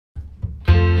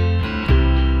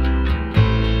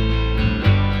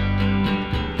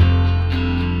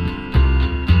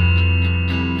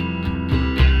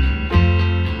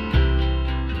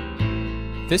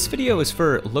This video is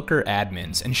for Looker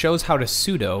admins and shows how to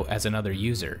sudo as another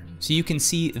user, so you can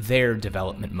see their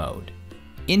development mode.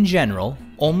 In general,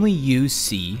 only use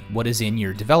C what is in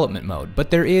your development mode,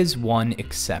 but there is one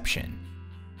exception.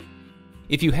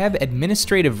 If you have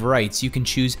administrative rights, you can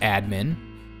choose admin,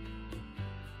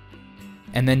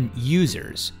 and then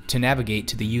users to navigate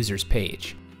to the users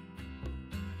page.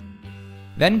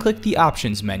 Then click the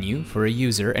options menu for a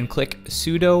user and click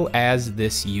sudo as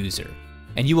this user,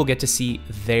 and you will get to see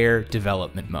their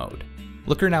development mode.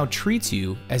 Looker now treats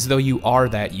you as though you are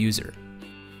that user.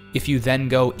 If you then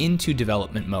go into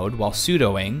development mode while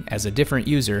sudoing as a different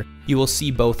user, you will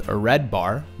see both a red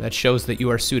bar that shows that you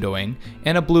are sudoing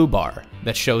and a blue bar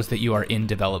that shows that you are in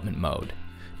development mode.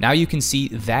 Now you can see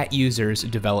that user's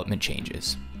development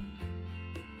changes.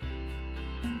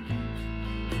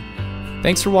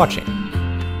 Thanks for watching.